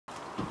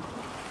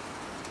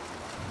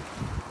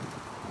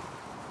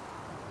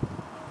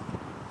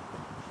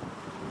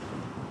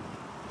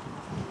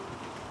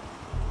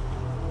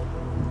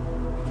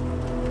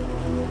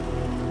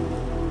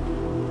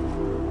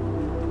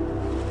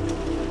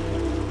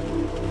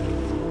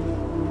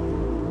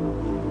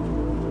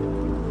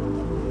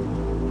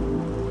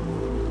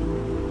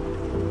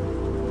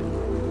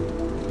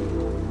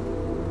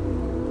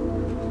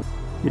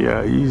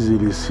Yeah,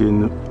 easily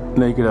seen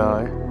naked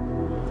eye.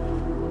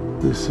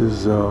 This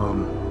is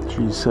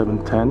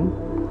G7-10,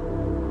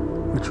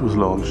 which was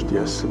launched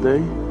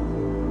yesterday,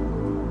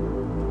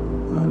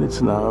 and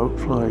it's now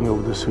flying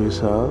over the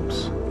Swiss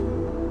Alps.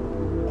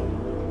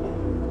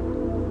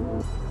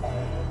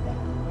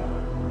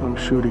 I'm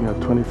shooting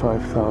at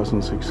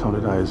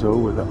 25,600 ISO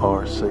with the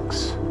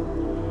R6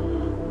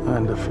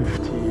 and a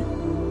 50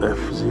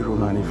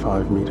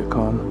 f/0.95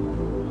 Mitakon,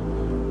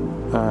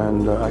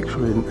 and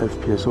actually an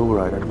FPS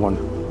override at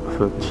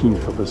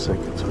 1/13th of a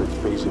second, so it's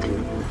basically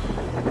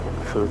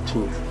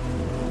 13th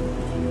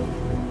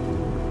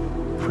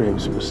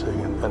frames per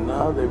second. And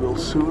now they will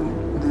soon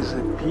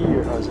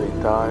disappear as I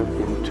dive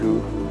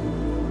into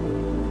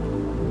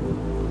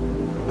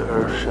the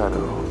Earth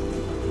shadow.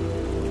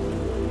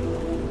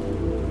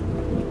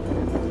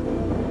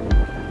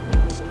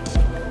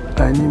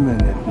 Any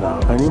minute now,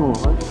 any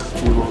moment,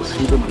 you will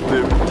see them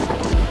blip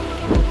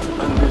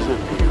and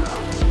disappear.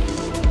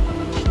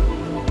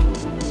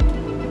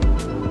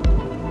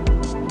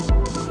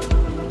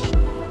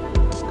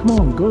 Come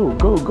on, go,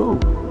 go, go.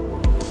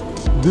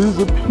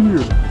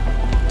 Disappear.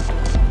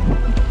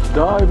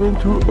 Dive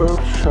into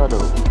Earth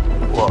shadow.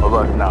 What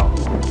about now?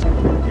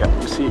 Yeah,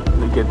 you see,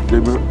 they get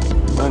dimmer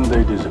and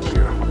they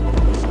disappear.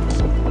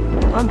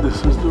 And this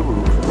is the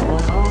roof of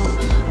my house.